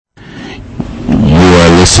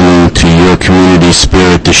listening to Your Community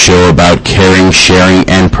Spirit, the show about caring, sharing,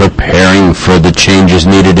 and preparing for the changes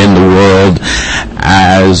needed in the world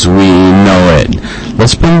as we know it.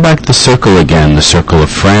 Let's bring back the circle again, the circle of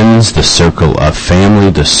friends, the circle of family,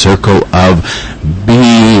 the circle of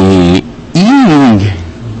being.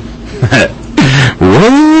 Wake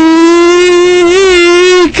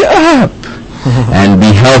up! And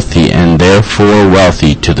be healthy and therefore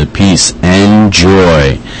wealthy to the peace and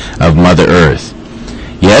joy of Mother Earth.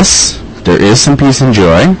 Yes, there is some peace and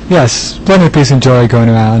joy. Yes, plenty of peace and joy going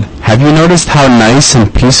around. Have you noticed how nice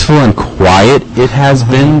and peaceful and quiet it has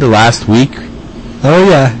been the last week? Oh,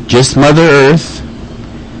 yeah. Just Mother Earth.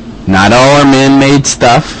 Not all our man-made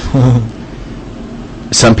stuff.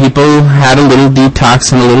 Some people had a little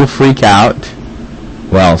detox and a little freak out.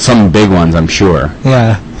 Well, some big ones, I'm sure.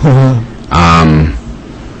 Yeah.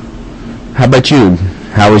 How about you?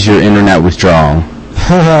 How was your internet withdrawal?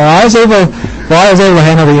 I was able to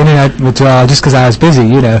handle the internet withdrawal just because I was busy,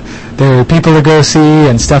 you know. There were people to go see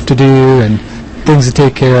and stuff to do and things to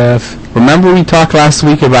take care of. Remember we talked last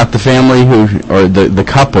week about the family the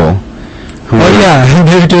couple who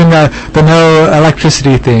they were doing the no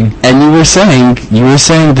electricity thing. And you were saying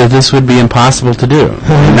that this would be impossible to do.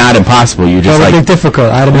 Not impossible, you just it would be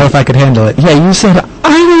difficult. I don't know if I could handle it. Yeah, you said,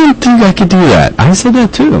 I don't think I could do that. I said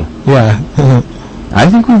that too. Yeah. I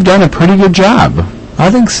think we've done a pretty good job. I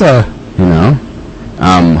think so. You know?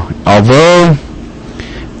 Although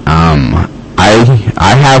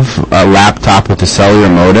I have a laptop with a cellular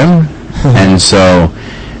modem, and so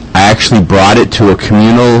I actually brought it to a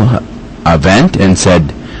communal event and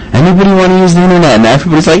said, anybody want to use the internet? And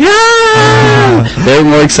everybody's like, ah! They were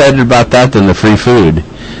more excited about that than the free food.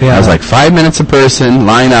 Yeah. I was like, 5 minutes a person,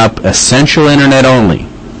 line up, essential internet only.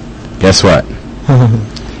 Guess what?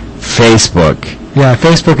 Facebook. Yeah,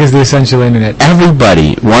 Facebook is the essential internet.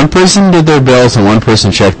 Everybody. One person did their bills and one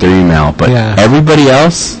person checked their email, but everybody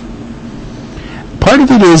else, part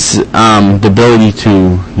of it is the ability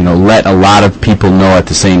to, let a lot of people know at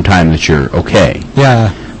the same time that you're okay.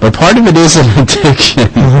 Yeah. But part of it is an addiction.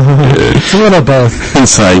 It's a little both.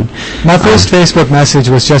 It's like... My first Facebook message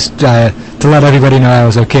was just to let everybody know I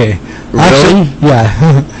was okay. Really? Actually, yeah.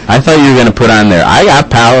 I thought you were going to put on there, I got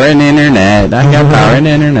power and internet. I got power and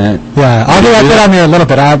internet. Yeah. I put on there a little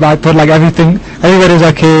bit. I put like everything. Everybody's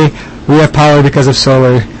okay. We have power because of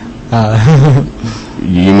solar.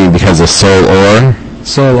 You mean because of solar?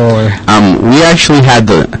 Solar. We actually had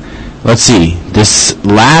this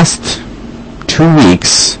last 2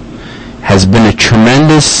 weeks has been a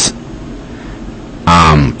tremendous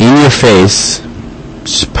in-your-face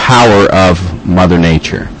power of Mother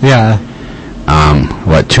Nature. Yeah.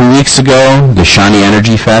 2 weeks ago, the Shawnee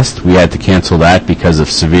Energy Fest, we had to cancel that because of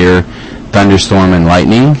severe thunderstorm and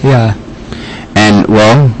lightning. Yeah. And,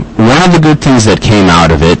 one of the good things that came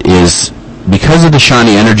out of it is because of the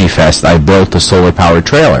Shawnee Energy Fest, I built a solar-powered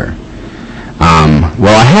trailer.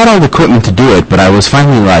 I had all the equipment to do it, but I was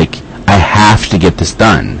finally like, I have to get this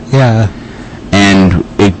done. Yeah. And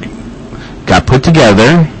it got put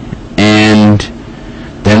together, and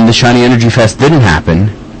then the Shawnee Energy Fest didn't happen.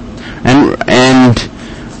 And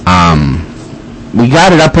we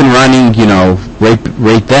got it up and running,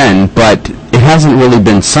 right then, but it hasn't really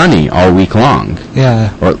been sunny all week long.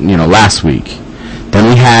 Yeah. Or, last week. Then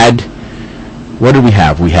we had, what did we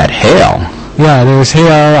have? We had hail. Yeah, there was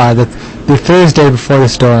hail the Thursday before the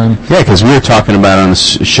storm. Yeah, because we were talking about it on the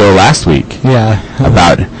show last week. Yeah.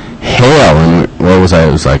 About hail, and what was I?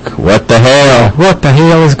 It was like, what the hell? What the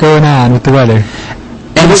hell is going on with the weather?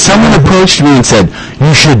 And someone approached me and said,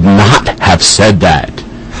 you should not have said that.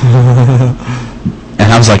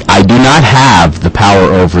 And I was like, I do not have the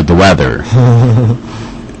power over the weather.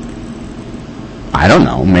 I don't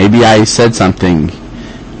know. Maybe I said something.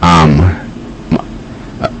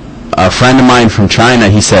 A friend of mine from China,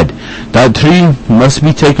 he said, that tree must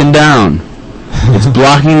be taken down. It's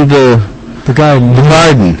blocking the garden. The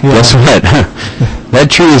garden. Yeah. Guess what? That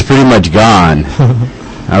tree is pretty much gone.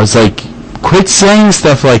 I was like, quit saying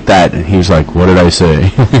stuff like that. And he was like, what did I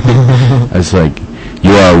say? I was like,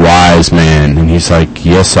 you are a wise man. And he's like,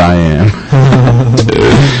 yes, I am.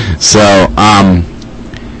 So,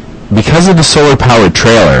 because of the solar-powered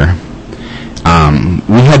trailer,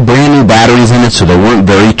 we had brand new batteries in it, so they weren't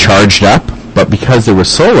very charged up. But because there was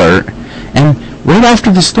solar, and right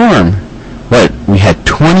after the storm, we had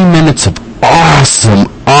 20 minutes of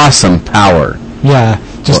awesome power. Yeah,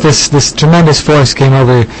 just this tremendous force came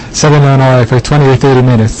over southern Illinois for 20 or 30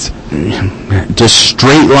 minutes. Just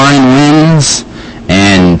straight line winds,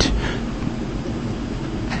 and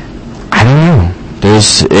I don't know.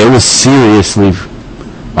 It was seriously,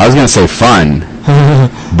 I was going to say fun,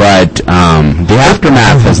 but the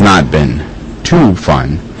aftermath has not been too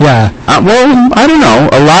fun. Yeah. Well, I don't know.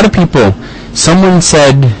 A lot of people, someone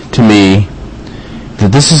said to me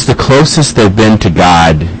that this is the closest they've been to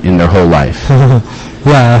God in their whole life.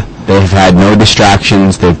 Yeah. They've had no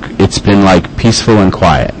distractions. It's been like peaceful and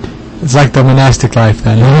quiet. It's like the monastic life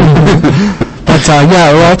then. But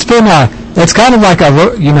yeah, well, it's kind of like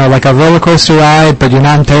a roller coaster ride, but you're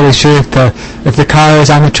not entirely sure if the car is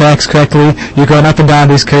on the tracks correctly. You're going up and down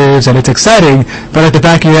these curves, and it's exciting. But at the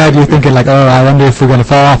back of your head, you're thinking like, oh, I wonder if we're going to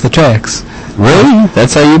fall off the tracks. Really?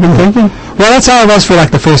 That's how you've been thinking? Well, that's how it was for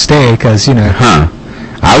like the first day, because Huh.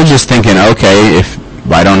 I was just thinking, okay, if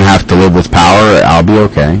I don't have to live with power, I'll be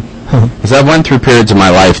okay. Because I went through periods of my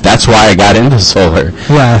life. That's why I got into solar.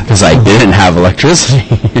 Yeah. Because I didn't have electricity.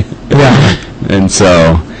 Yeah. And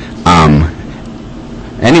so,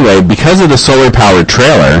 anyway, because of the solar-powered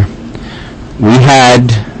trailer,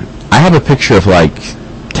 I have a picture of like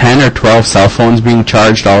 10 or 12 cell phones being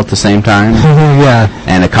charged all at the same time. Yeah.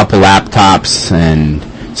 And a couple laptops, and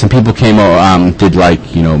some people came, did like,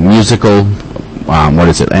 musical,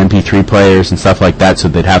 MP3 players and stuff like that, so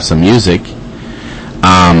they'd have some music.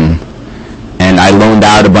 And I loaned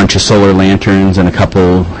out a bunch of solar lanterns and a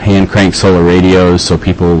couple hand-crank solar radios so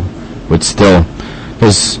people would still...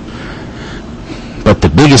 But the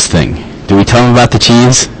biggest thing, do we tell them about the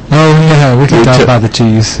cheese? Oh, yeah, we can talk about the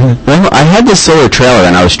cheese. Well, I had this solar trailer,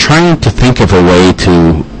 and I was trying to think of a way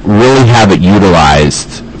to really have it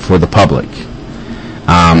utilized for the public.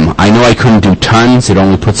 I know I couldn't do tons. It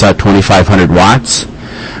only puts out 2,500 watts.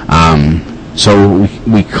 So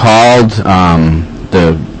we called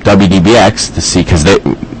the WDBX to see, because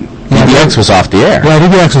DBX was off the air. Yeah,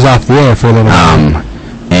 DBX was off the air for a little while.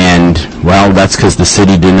 And, well, that's because the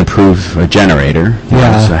city didn't approve a generator.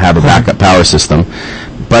 Yeah. So have a backup power system.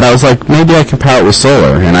 But I was like, maybe I can power it with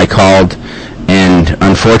solar. And I called, and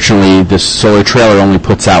unfortunately, this solar trailer only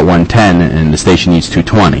puts out 110, and the station needs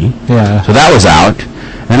 220. Yeah. So that was out.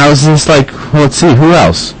 And I was just like, well, let's see, who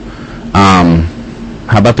else?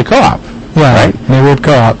 How about the co-op? Yeah, right? neighborhood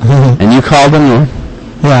co-op. And you called them?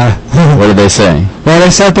 Yeah. What did they say? Well,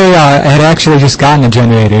 they said they had actually just gotten a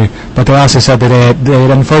generator, but they also said that they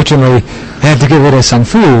had unfortunately had to get rid of some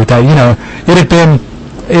food that,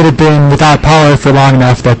 it had been without power for long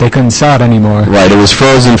enough that they couldn't sell it anymore. Right, it was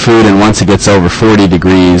frozen food, and once it gets over 40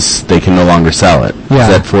 degrees, they can no longer sell it. Yeah. Is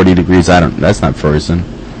that 40 degrees? That's not frozen.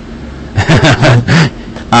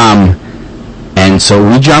 And so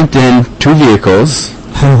we jumped in 2 vehicles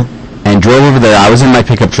and drove over there. I was in my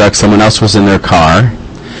pickup truck. Someone else was in their car.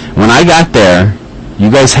 When I got there,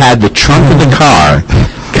 you guys had the trunk of the car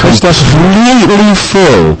completely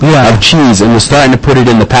full of cheese and was starting to put it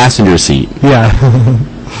in the passenger seat. Yeah.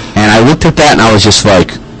 And I looked at that and I was just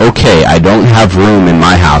like, okay, I don't have room in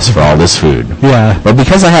my house for all this food. Yeah. But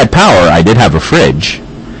because I had power, I did have a fridge.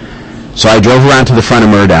 So I drove around to the front of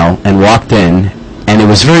Murdell and walked in, and it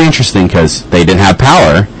was very interesting because they didn't have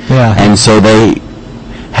power. Yeah. And so they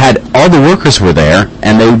had, all the workers were there,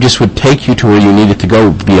 and they just would take you to where you needed to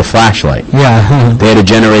go via flashlight. Yeah. They had a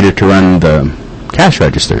generator to run the cash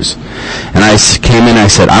registers. And I came in and I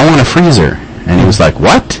said, I want a freezer. And he was like,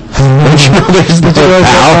 what? Don't you know there's no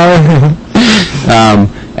power?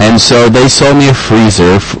 And so they sold me a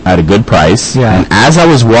freezer at a good price. Yeah. And as I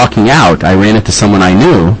was walking out, I ran into someone I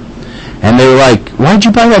knew, and they were like, why'd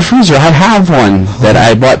you buy that freezer? I have one that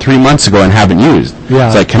I bought 3 months ago and haven't used. Yeah.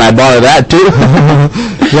 It's like, can I borrow that too?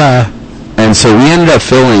 Yeah. And so we ended up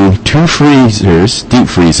filling 2 freezers, deep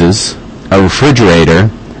freezes, a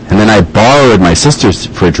refrigerator, and then I borrowed my sister's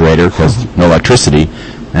refrigerator because no electricity,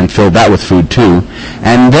 and filled that with food too.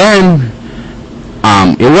 And then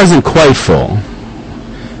it wasn't quite full,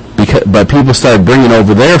 but people started bringing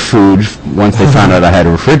over their food once they found out I had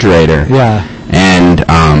a refrigerator. Yeah. And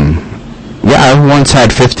I once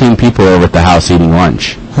had 15 people over at the house eating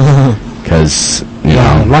lunch because you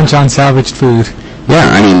know, lunch on salvaged food. Yeah,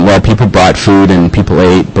 I mean, well, people brought food and people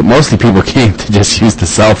ate, but mostly people came to just use the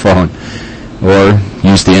cell phone or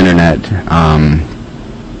use the internet.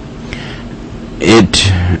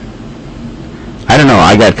 I don't know,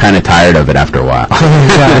 I got kind of tired of it after a while.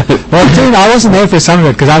 Yeah. Well, dude, I wasn't there for some of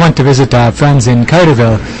it because I went to visit friends in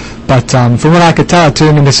Carterville, but from what I could tell, it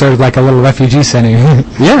turned into sort of like a little refugee center.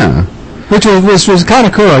 Yeah. Which was kind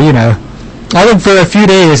of cool, you know. I think for a few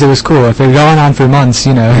days it was cool. If it had gone on for months,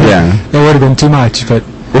 you know, it would have been too much. But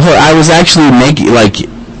well, I was actually making, like,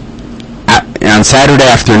 on Saturday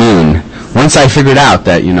afternoon, once I figured out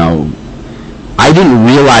that, you know, I didn't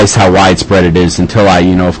realize how widespread it is until I,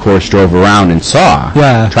 you know, of course, drove around and saw.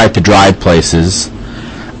 Yeah. Tried to drive places,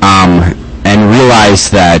 and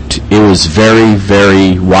realized that it was very,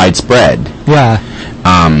 very widespread. Yeah.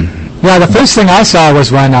 Yeah, the first thing I saw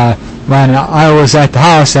was when I was at the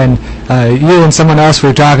house and you and someone else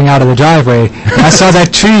were driving out of the driveway. I saw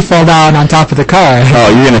that tree fall down on top of the car. Oh,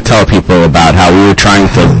 you're going to tell people about how we were trying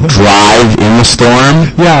to drive in the storm?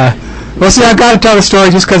 Yeah. Well, see, I've got to tell the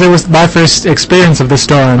story just because it was my first experience of the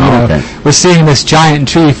storm. Okay. Was seeing this giant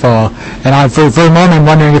tree fall, and I, for a moment,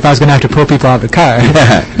 wondering if I was going to have to pull people out of the car.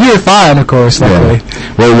 Yeah. You were fine, of course, luckily.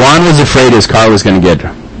 Yeah. Well, Juan was afraid his car was going to get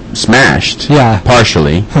smashed. Yeah.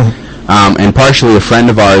 Partially. And partially a friend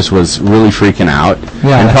of ours was really freaking out.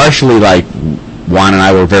 Yeah. And partially, like, Juan and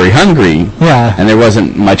I were very hungry. Yeah. And there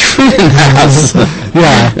wasn't much food in the house.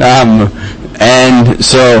 Yeah. And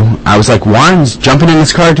so I was like, Juan's jumping in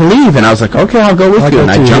his car to leave. And I was like, okay, I'll go with you.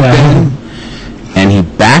 And I jumped in. And he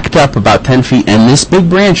backed up about 10 feet. And this big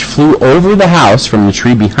branch flew over the house from the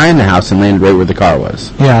tree behind the house and landed right where the car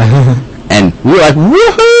was. Yeah. And we were like,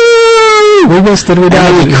 woohoo! We missed it. We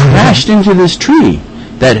died. And we crashed into this tree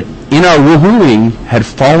that, in our woohooing, had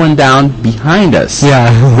fallen down behind us.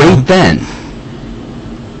 Yeah. Right then.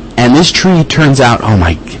 And this tree turns out, oh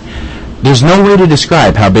my, there's no way to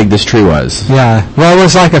describe how big this tree was. Yeah. Well, it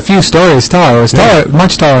was like a few stories tall. It was taller,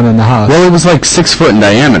 much taller than the house. Well, it was like 6 foot in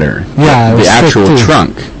diameter. Yeah, it was the actual thick, too.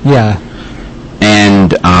 trunk. Yeah.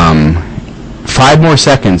 And 5 more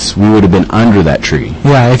seconds, we would have been under that tree.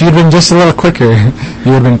 Yeah, if you'd been just a little quicker, you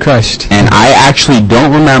would have been crushed. And I actually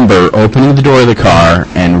don't remember opening the door of the car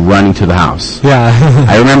and running to the house. Yeah.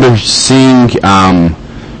 I remember seeing,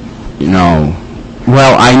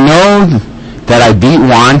 well, I know that I beat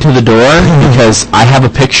Juan to the door because I have a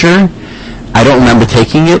picture, I don't remember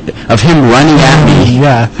taking it, of him running at me.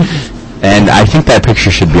 Yeah. And I think that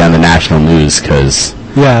picture should be on the national news because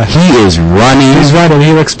he is running. He's running.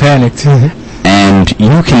 He looks panicked. And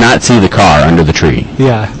you cannot see the car under the tree.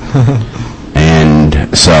 Yeah.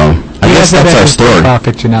 And so I guess that's our story.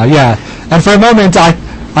 Picture now. Yeah. And for a moment, I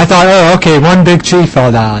thought, oh, okay, one big tree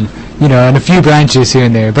fell down, and a few branches here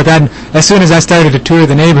and there. But then, as soon as I started to tour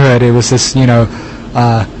the neighborhood, it was this,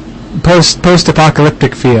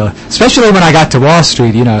 post-apocalyptic feel. Especially when I got to Wall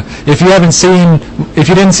Street. If you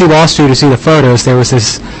didn't see Wall Street or see the photos, there was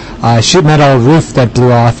this sheet metal roof that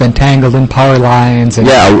blew off and tangled in power lines. And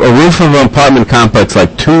a roof of an apartment complex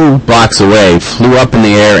like 2 blocks away flew up in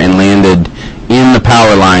the air and landed in the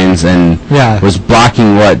power lines and was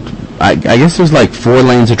blocking I guess there's like 4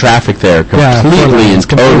 lanes of traffic there, completely and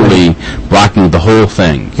totally blocking the whole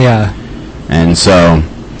thing. Yeah. And so,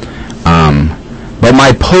 but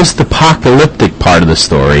my post-apocalyptic part of the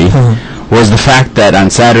story was the fact that on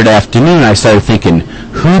Saturday afternoon I started thinking,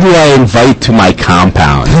 who do I invite to my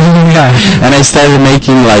compound? And I started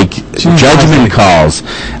making judgment calls.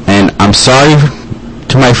 And I'm sorry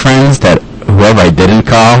to my friends that whoever I didn't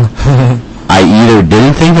call, I either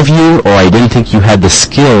didn't think of you or I didn't think you had the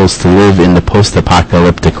skills to live in the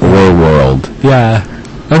post-apocalyptic war world. Yeah.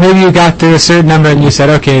 Or maybe you got to a certain number and you said,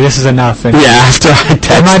 okay, this is enough. And after I texted.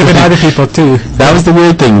 There might have been other people, too. That was the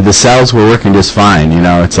weird thing. The cells were working just fine,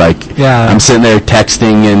 It's like I'm sitting there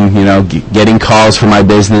texting and, getting calls for my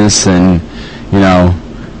business and,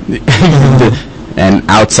 and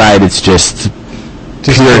outside it's just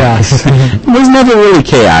pure chaos. It was never really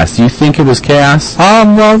chaos. Do you think it was chaos?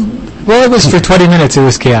 Well, it was for 20 minutes. It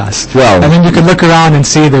was chaos. Well, and then you could look around and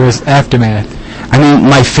see there was aftermath. I mean,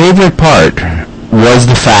 my favorite part was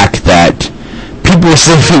the fact that people were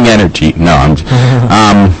saving energy. No,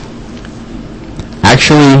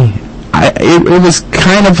 actually, it was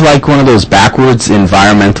kind of like one of those backwards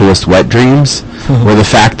environmentalist wet dreams, where the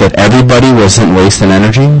fact that everybody wasn't wasting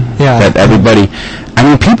energy. Yeah. That everybody,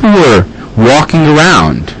 people were walking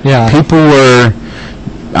around. Yeah. People were,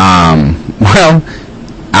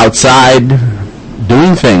 outside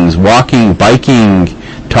doing things, walking, biking,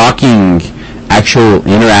 talking, actual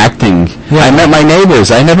interacting. Yeah. I met my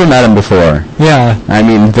neighbors. I never met them before. Yeah.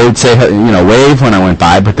 They'd say, wave when I went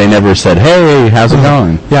by, but they never said, hey, how's it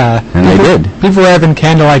going? Yeah. And they did. People were having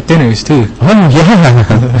candlelight dinners, too. Oh, yeah.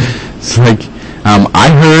 It's like, I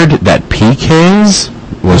heard that PK's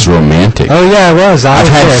was romantic. Oh, yeah, it was. I've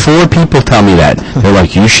had 4 people tell me that. They're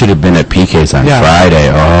like, you should have been at PK's on Friday.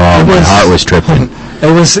 Oh, my heart was tripping.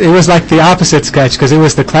 It was like the opposite sketch, because it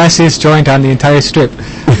was the classiest joint on the entire strip.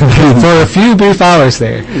 For a few brief hours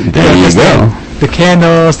there. There you go. The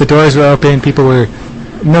candles, the doors were open, people were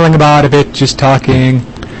milling about a bit, just talking.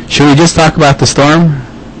 Should we just talk about the storm?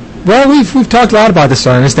 Well, we've talked a lot about the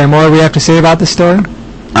storm. Is there more we have to say about the storm?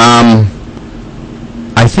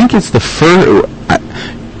 I think it's the first...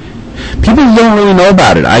 people don't really know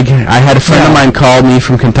about it. I had a friend of mine called me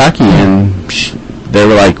from Kentucky, and they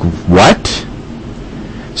were like, what?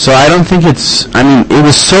 So I don't think it's... it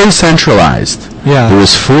was so centralized. Yeah. It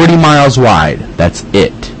was 40 miles wide. That's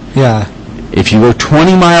it. Yeah. If you go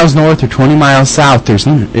 20 miles north or 20 miles south,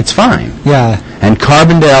 it's fine. Yeah. And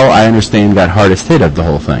Carbondale, I understand, got hardest hit of the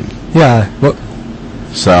whole thing. Yeah. Well,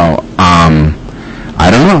 so, I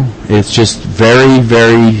don't know. It's just very,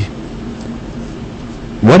 very...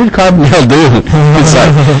 What did Carbondale do? It's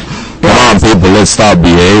like, come on, people, let's stop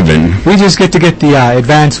behaving. we just get the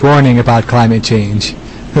advance warning about climate change.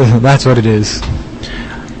 That's what it is.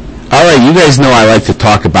 All right, you guys know I like to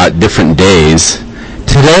talk about different days.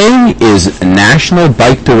 Today is National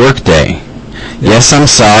Bike to Work Day. Yes, I'm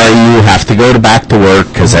sorry you have to go back to work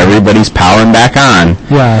because everybody's powering back on.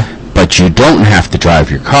 Yeah. But you don't have to drive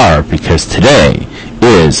your car because today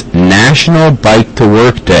is National Bike to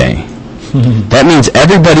Work Day. That means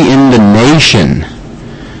everybody in the nation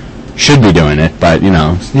should be doing it, but,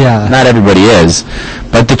 not everybody is.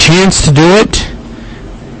 But the chance to do it,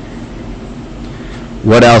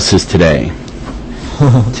 what else is today?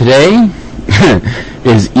 Today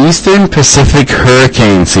is Eastern Pacific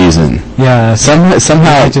hurricane season. Yeah.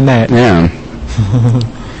 Somehow. Imagine that. Yeah.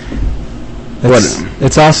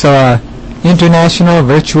 It's also International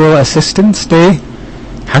Virtual Assistance Day.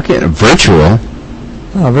 How can virtual?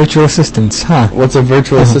 Oh, virtual assistants, huh? What's a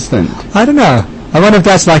virtual assistant? I don't know. I wonder if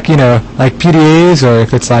that's like PDAs, or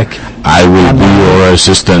if it's like... I will be your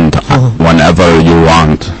assistant whenever you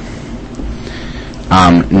want.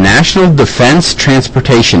 National Defense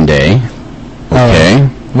Transportation Day. Okay.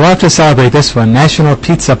 We'll have to celebrate this one. National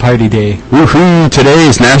Pizza Party Day. Woohoo! Today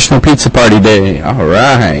is National Pizza Party Day. All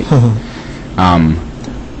right.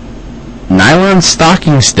 Nylon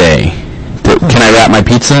Stockings Day. Can I wrap my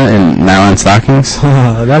pizza in nylon stockings?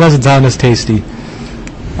 That doesn't sound as tasty.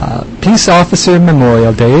 Peace Officer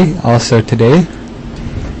Memorial Day, also today.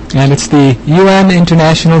 And it's the UN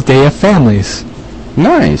International Day of Families.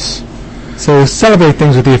 Nice. So celebrate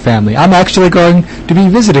things with your family. I'm actually going to be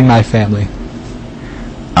visiting my family.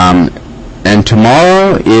 And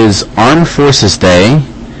tomorrow is Armed Forces Day,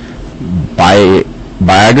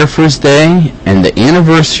 Biographers Day, and the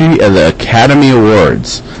anniversary of the Academy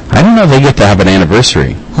Awards. I didn't know they get to have an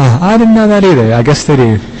anniversary. I didn't know that either. I guess they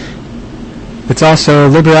do. It's also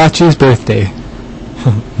Liberace's birthday.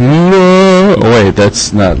 Oh, wait,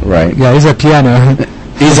 that's not right. Yeah, he's a piano.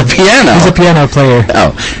 He's a piano? He's a piano player.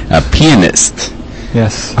 Oh, a pianist.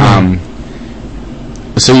 Yes.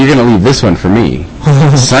 So you're going to leave this one for me.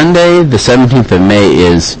 Sunday, the 17th of May,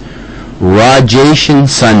 is Rogation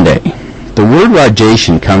Sunday. The word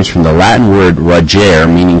rogation comes from the Latin word rogere,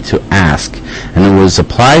 meaning to ask, and it was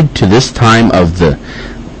applied to this time of the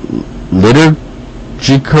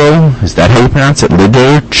liturgical, is that how you pronounce it?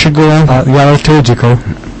 Liturgical? Yeah, liturgical.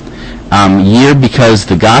 Year because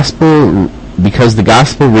the gospel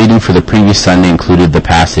reading for the previous Sunday included the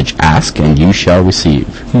passage, "Ask and you shall receive."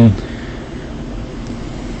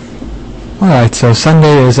 Alright, so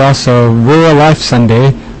Sunday is also Rural Life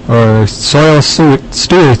Sunday, or Soil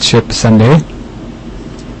Stewardship Sunday.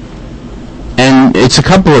 And it's a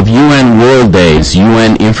couple of UN World Days,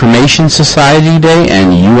 UN Information Society Day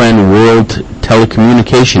and UN World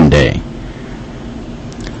Telecommunication Day.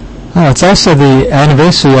 Oh, it's also the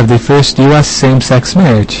anniversary of the first U.S. same-sex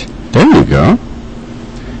marriage. There you go.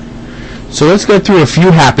 So let's go through a few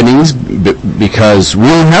happenings because we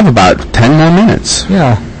only have about 10 more minutes.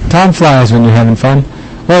 Yeah, time flies when you're having fun.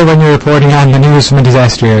 Or when you're reporting on the news from a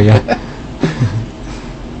disaster area.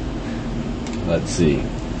 Let's see.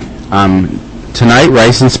 Tonight,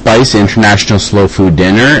 Rice and Spice International Slow Food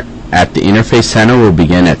Dinner at the Interface Center will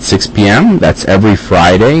begin at 6 p.m. That's every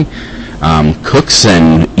Friday. Cooks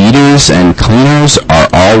and eaters and cleaners are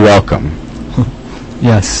all welcome.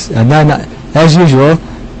 Yes, and then, as usual,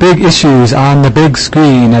 big issues on the big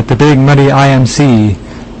screen at the Big Muddy IMC.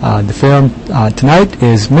 The film tonight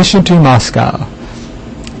is Mission to Moscow.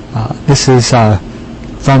 This is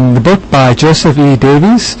from the book by Joseph E.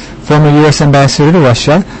 Davies, former U.S. ambassador to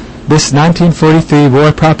Russia. This 1943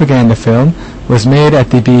 war propaganda film was made at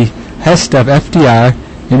the behest of FDR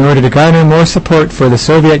in order to garner more support for the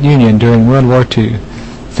Soviet Union during World War II.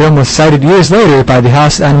 The film was cited years later by the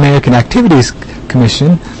House Un-American Activities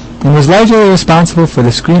Commission and was largely responsible for the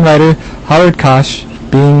screenwriter Howard Koch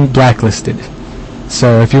being blacklisted.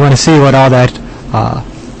 So if you want to see what all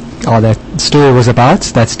that story was about,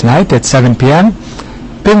 that's tonight at 7 p.m.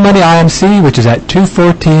 Big Muddy IMC, which is at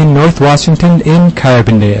 214 North Washington in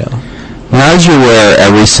Carbondale. Now, as you're aware,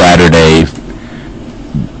 every Saturday,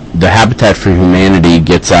 the Habitat for Humanity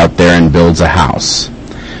gets out there and builds a house.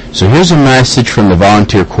 So here's a message from the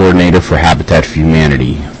volunteer coordinator for Habitat for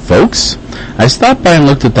Humanity. Folks, I stopped by and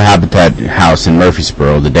looked at the Habitat house in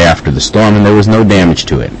Murfreesboro the day after the storm, and there was no damage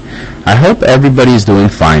to it. I hope everybody's doing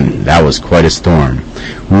fine. That was quite a storm.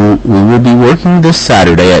 We will be working this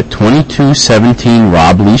Saturday at 2217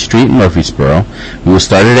 Rob Lee Street in Murfreesboro. We will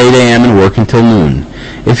start at 8 a.m. and work until noon.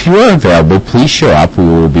 If you are available, please show up. We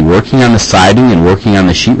will be working on the siding and working on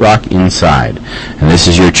the sheetrock inside. And this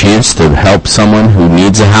is your chance to help someone who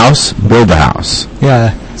needs a house build a house.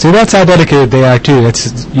 Yeah. See, that's how dedicated they are, too.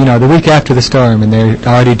 It's, the week after the storm, and they're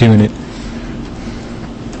already doing it.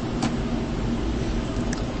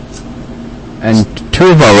 And two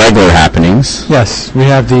of our regular happenings. Yes, we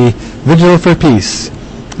have the Vigil for Peace.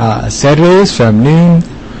 Saturdays from noon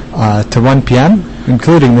to 1 p.m.,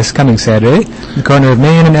 including this coming Saturday, the corner of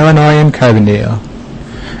Main and Illinois in Carbondale.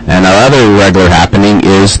 And our other regular happening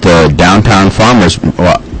is the downtown farmers.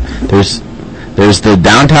 Well, there's the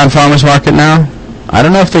downtown farmers market now. I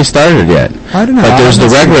don't know if they started yet. I don't know. But there's the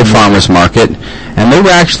regular farmers market, and they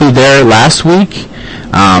were actually there last week.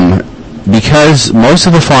 Because most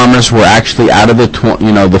of the farmers were actually out of the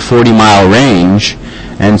 40-mile range,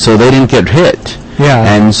 and so they didn't get hit. Yeah.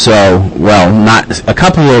 And so, not a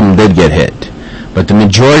couple of them did get hit, but the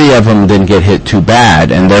majority of them didn't get hit too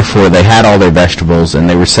bad, and therefore they had all their vegetables, and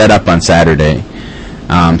they were set up on Saturday,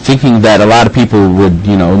 thinking that a lot of people would,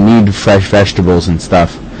 need fresh vegetables and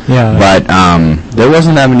stuff. Yeah. But there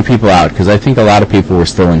wasn't that many people out because I think a lot of people were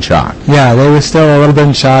still in shock. Yeah, they were still a little bit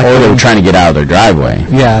in shock. Or they were trying to get out of their driveway.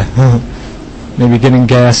 Yeah. Maybe getting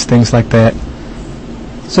gas, things like that.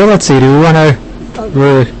 So let's see,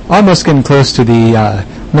 we're almost getting close to the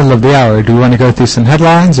middle of the hour. Do we want to go through some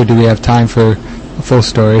headlines, or do we have time for a full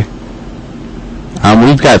story?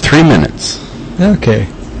 We've got 3 minutes. Okay.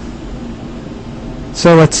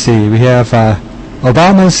 So let's see, we have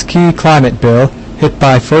Obama's key climate bill hit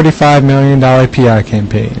by $45 million PR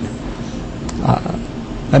campaign.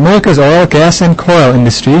 America's oil, gas, and coal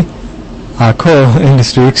industry,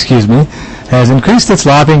 has increased its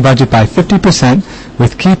lobbying budget by 50%,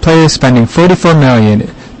 with key players spending $44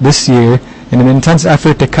 million this year in an intense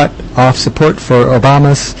effort to cut off support for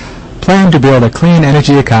Obama's plan to build a clean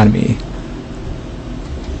energy economy.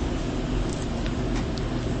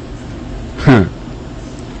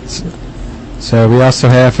 So we also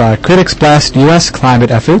have critics blast U.S.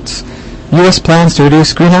 climate efforts. U.S. plans to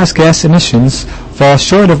reduce greenhouse gas emissions fall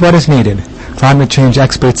short of what is needed, climate change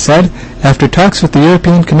experts said after talks with the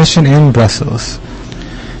European Commission in Brussels.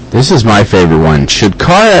 This is my favorite one. Should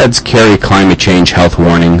car ads carry climate change health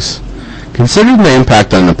warnings? Considering the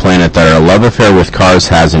impact on the planet that our love affair with cars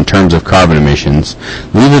has in terms of carbon emissions,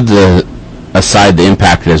 leave aside the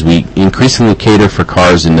impact as we increasingly cater for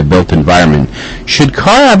cars in the built environment, should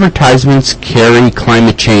car advertisements carry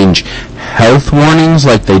climate change health warnings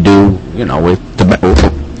like they do, with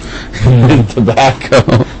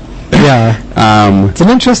tobacco? Yeah. It's an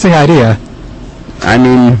interesting idea. I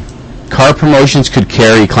mean, car promotions could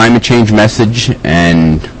carry climate change message,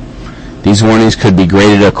 and these warnings could be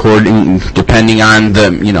graded depending on the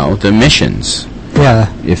emissions.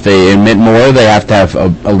 Yeah. If they emit more, they have to have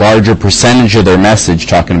a larger percentage of their message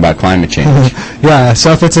talking about climate change. Yeah,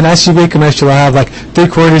 so if it's an SUV commercial, I'll have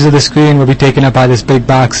 3/4 of the screen will be taken up by this big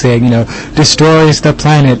box saying, destroys the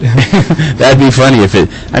planet. That'd be funny if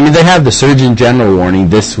they have the Surgeon General warning,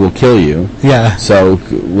 this will kill you. Yeah. So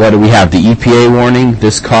what do we have? The EPA warning,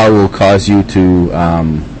 this car will cause you to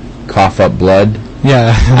cough up blood.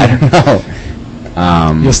 Yeah. I don't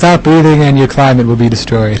know. You'll stop breathing and your climate will be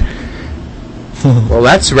destroyed. Well,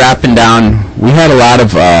 that's wrapping down. We had a lot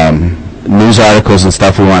of news articles and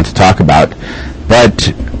stuff we wanted to talk about. But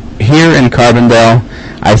here in Carbondale,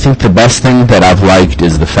 I think the best thing that I've liked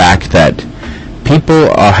is the fact that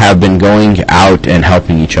people have been going out and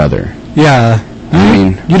helping each other. Yeah.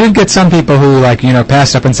 You did get some people who,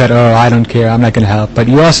 passed up and said, oh, I don't care, I'm not going to help. But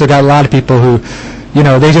you also got a lot of people who,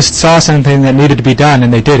 they just saw something that needed to be done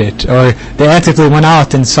and they did it. Or they actively went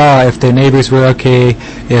out and saw if their neighbors were okay,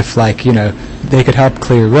 if, they could help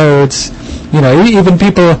clear roads. Even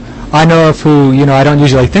people I know of who, I don't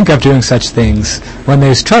usually think of doing such things. When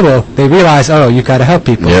there's trouble, they realize, oh, you've got to help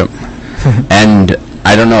people. Yep. And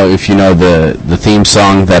I don't know if you know the theme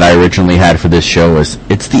song that I originally had for this show was,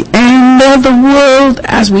 it's the end of the world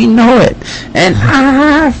as we know it, and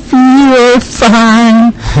I feel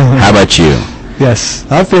fine. How about you? Yes,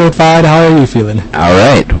 I'm feeling fine. How are you feeling? All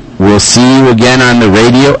right. We'll see you again on the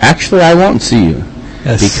radio. Actually, I won't see you.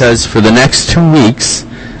 Yes. Because for the next 2 weeks,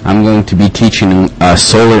 I'm going to be teaching a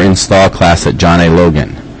solar install class at John A.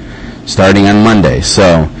 Logan, starting on Monday.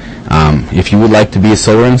 So if you would like to be a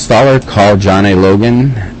solar installer, call John A.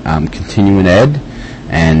 Logan, Continuing Ed,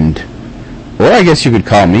 or I guess you could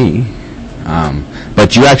call me.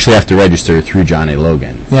 But you actually have to register through John A.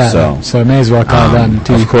 Logan. Yeah, so I may as well call them,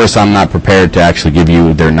 too. Of course, I'm not prepared to actually give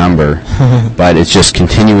you their number, but it's just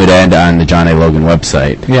Continue It Ed on the John A. Logan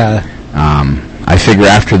website. Yeah. I figure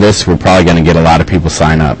after this, we're probably going to get a lot of people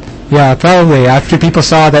sign up. Yeah, probably. After people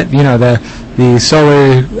saw that, the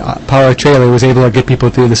solar power trailer was able to get people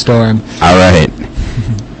through the storm. All right.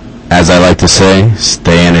 As I like to say,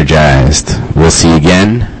 stay energized. We'll see you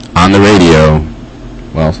again on the radio.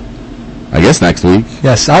 Well, I guess next week.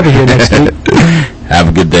 Yes, I'll be here next week. Have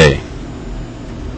a good day.